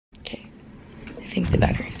think the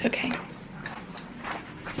battery's okay.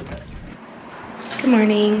 Good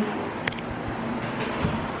morning.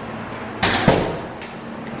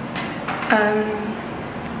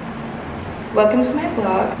 Welcome to my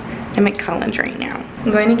vlog. I'm at college right now.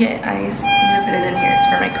 I'm going to get ice. I'm gonna put it in here. It's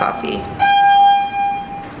for my coffee.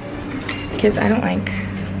 Because I don't like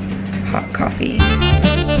hot coffee.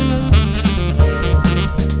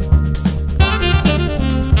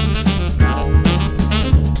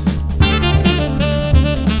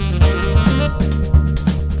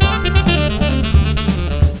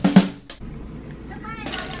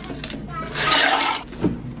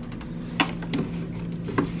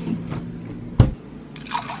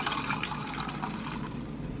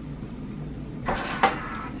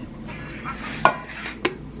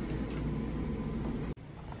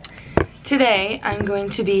 Today, I'm going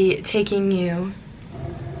to be taking you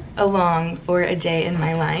along for a day in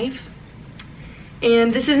my life.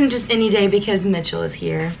 And this isn't just any day because Mitchell is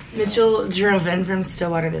here. Mitchell drove in from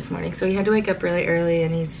Stillwater this morning, so he had to wake up really early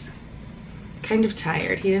and he's kind of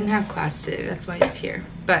tired. He didn't have class today, that's why he's here.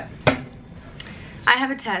 But I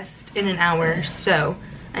have a test in an hour, so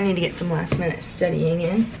I need to get some last minute studying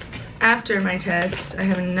in. After my test, I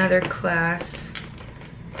have another class,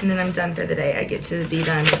 and then I'm done for the day. I get to be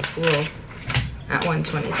done with school at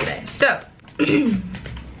 1:20 today. So,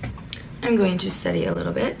 I'm going to study a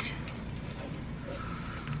little bit.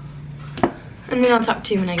 And then I'll talk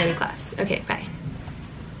to you when I go to class. Okay, bye.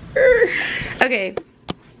 Okay,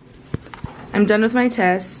 I'm done with my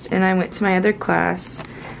test, and I went to my other class,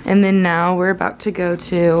 and then now we're about to go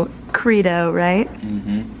to Credo, right?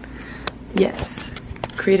 Mm-hmm. Yes.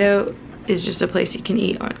 Credo is just a place you can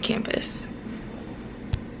eat on campus.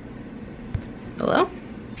 Hello?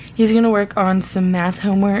 He's gonna work on some math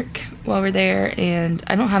homework while we're there, and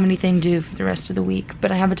I don't have anything due for the rest of the week,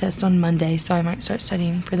 but I have a test on Monday, so I might start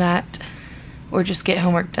studying for that, or just get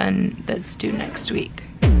homework done that's due next week.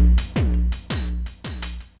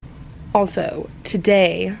 Also,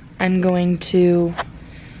 today I'm going to,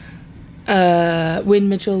 when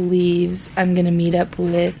Mitchell leaves, I'm gonna meet up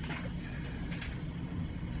with,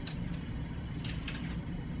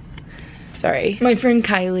 my friend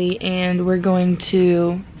Kylie, and we're going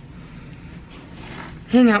to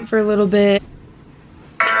hang out for a little bit. Man,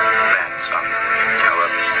 son, I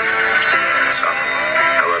love you. Son,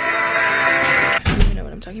 I love you. I don't even know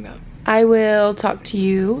what I'm talking about. I will talk to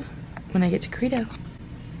you when I get to Credo.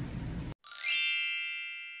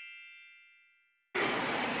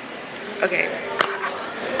 Okay.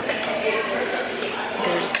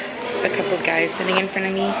 There's a couple guys sitting in front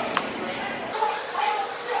of me.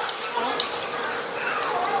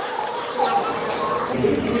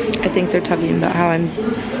 I think they're talking about how I'm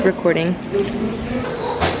recording.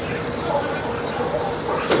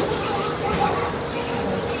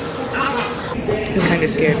 I'm kind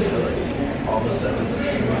of scared.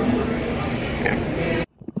 Yeah.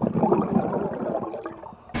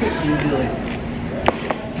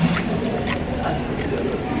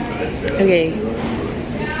 Okay,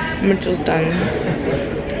 Mitchell's done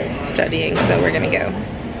studying, so we're gonna go.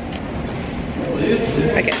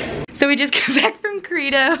 Okay. So we just got back from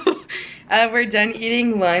Credo. We're done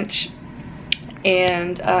eating lunch,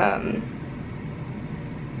 and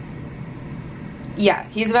yeah,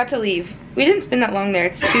 he's about to leave. We didn't spend that long there.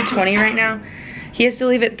 It's 2:20 right now. He has to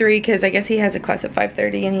leave at 3 because I guess he has a class at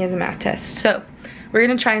 5:30 and he has a math test. So we're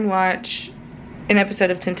gonna try and watch an episode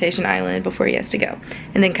of Temptation Island before he has to go,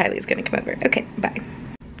 and then Kylie's gonna come over. Okay, bye.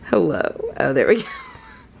 Hello. Oh, there we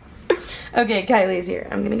go. Okay, Kylie's here.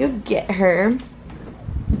 I'm gonna go get her.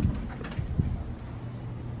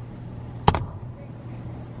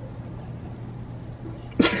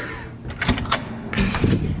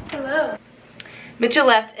 Mitchell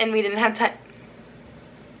left and we didn't have time.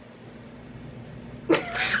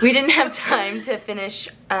 We didn't have time to finish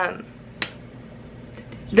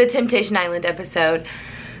the Temptation Island episode.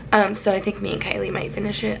 So I think me and Kylie might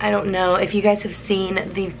finish it. I don't know. If you guys have seen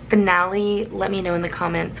the finale, let me know in the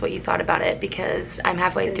comments what you thought about it, because I'm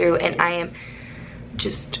halfway through and I am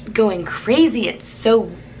just going crazy. It's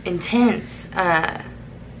so intense.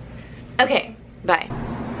 Okay, bye.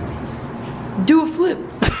 Do a flip.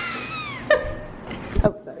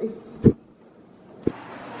 Oh, sorry.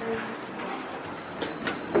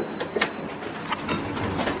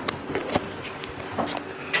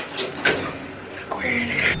 So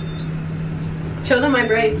awkward. Show them my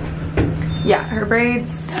braid. Yeah, her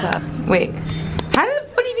braids. Wait, how did the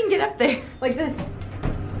foot even get up there? Like this.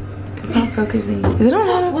 It's not focusing. Is it on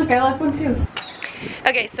auto? Look, I left one too.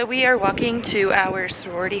 Okay, so we are walking to our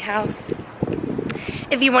sorority house.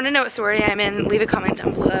 If you want to know what sorority I'm in, leave a comment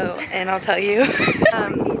down below and I'll tell you.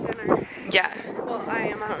 Yeah.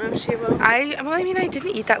 she will. Well, I mean, I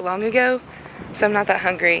didn't eat that long ago, so I'm not that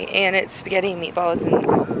hungry. And it's spaghetti and meatballs,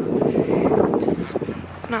 and just,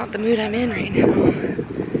 it's not the mood I'm in right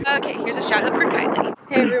now. Okay, here's a shout out for Kylie.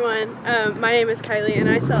 Hey everyone, my name is Kylie and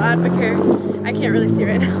I sell Advocare. I can't really see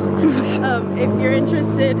right now. If you're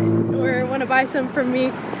interested or want to buy some from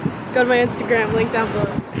me, go to my Instagram, link down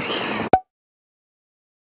below.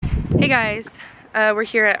 Hey guys, we're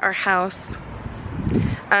here at our house.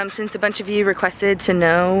 Since a bunch of you requested to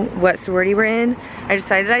know what sorority we're in, I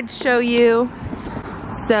decided I'd show you.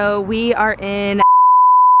 So we are in,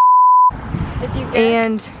 if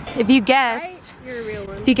you guessed, right, you're a real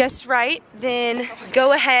one. If you guessed right, then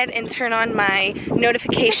go ahead and turn on my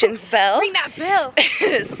notifications bell. Ring that bell.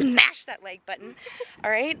 Smash that like button.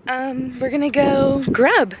 All right, we're gonna go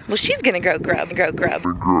grub. Well, she's gonna go grub.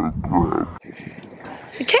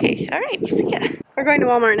 Okay, all right, see ya. We're going to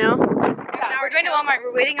Walmart now. Yeah, we're going to Walmart.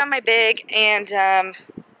 We're waiting on my big, and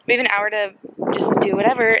we have an hour to just do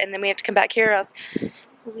whatever, and then we have to come back here or else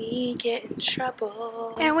we get in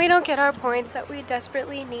trouble. And we don't get our points that we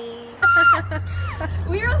desperately need.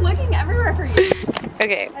 We are looking everywhere for you.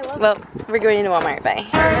 Okay, well, we're going to Walmart. Bye.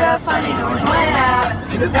 Went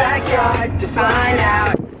out to the backyard to find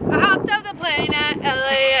out. I hopped off the plane at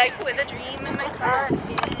LAX with a dream in my car.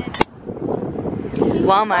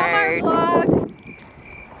 Walmart.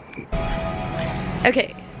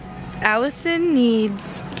 Okay, Allison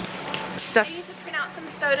needs stuff. I need to print out some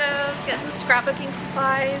photos, get some scrapbooking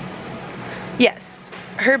supplies. Yes,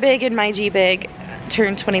 her big and my G big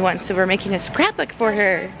turned 21, so we're making a scrapbook for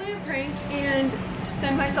her. Play a prank and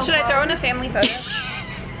send myself. Should I throw in a family photo?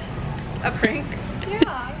 A prank?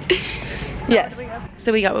 Yeah. Yes.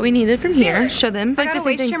 So we got what we needed from here. Show them. I got a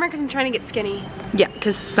waist trimmer because I'm trying to get skinny. Yeah,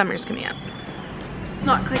 because summer's coming up. It's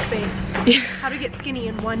not clickbait. Yeah. How to get skinny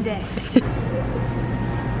in one day.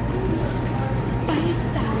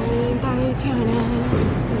 I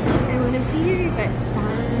want to see your best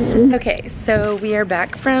style. Okay, so we are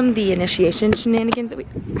back from the initiation shenanigans that we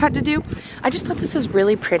had to do. I just thought this was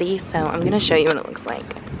really pretty, so I'm gonna show you what it looks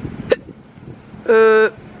like.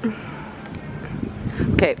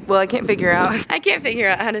 Okay, well I can't figure out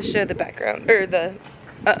how to show the background, or the,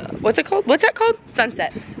 what's it called? What's that called?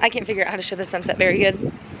 Sunset. I can't figure out how to show the sunset very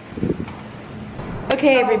good.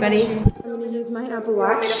 Okay, everybody. I'm gonna use my Apple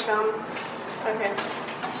Watch. Okay.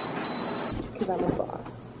 Because I'm a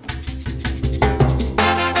boss.